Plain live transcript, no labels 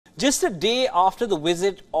Just a day after the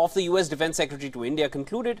visit of the US Defense Secretary to India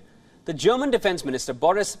concluded, the German Defense Minister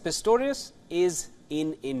Boris Pistorius is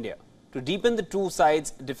in India to deepen the two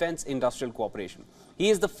sides' defense industrial cooperation.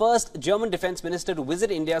 He is the first German defense minister to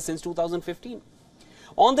visit India since 2015.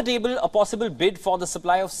 On the table, a possible bid for the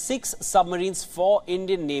supply of 6 submarines for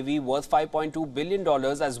Indian Navy worth $5.2 billion,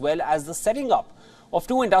 as well as the setting up of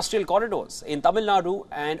 2 industrial corridors in Tamil Nadu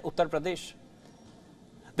and Uttar Pradesh.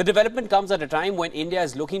 The development comes at a time when India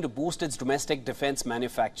is looking to boost its domestic defense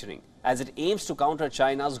manufacturing as it aims to counter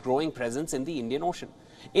China's growing presence in the Indian Ocean.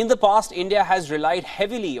 In the past, India has relied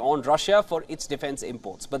heavily on Russia for its defense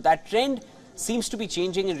imports, but that trend seems to be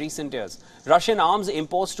changing in recent years. Russian arms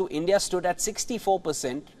imports to India stood at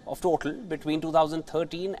 64% of total between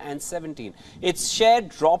 2013 and 17. Its share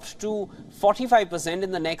dropped to 45%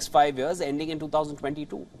 in the next 5 years, ending in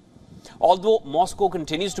 2022. Although Moscow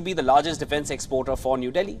continues to be the largest defense exporter for New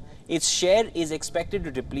Delhi, its share is expected to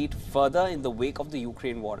deplete further in the wake of the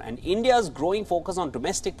Ukraine war, and India's growing focus on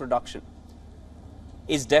domestic production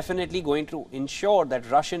is definitely going to ensure that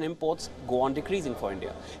Russian imports go on decreasing for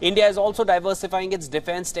India. India is also diversifying its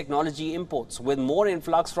defense technology imports with more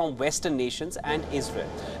influx from Western nations and Israel.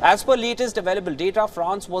 As per latest available data,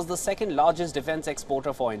 France was the second largest defense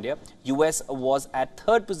exporter for India. US was at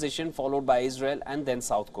 3rd position, followed by Israel and then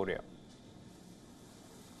South Korea.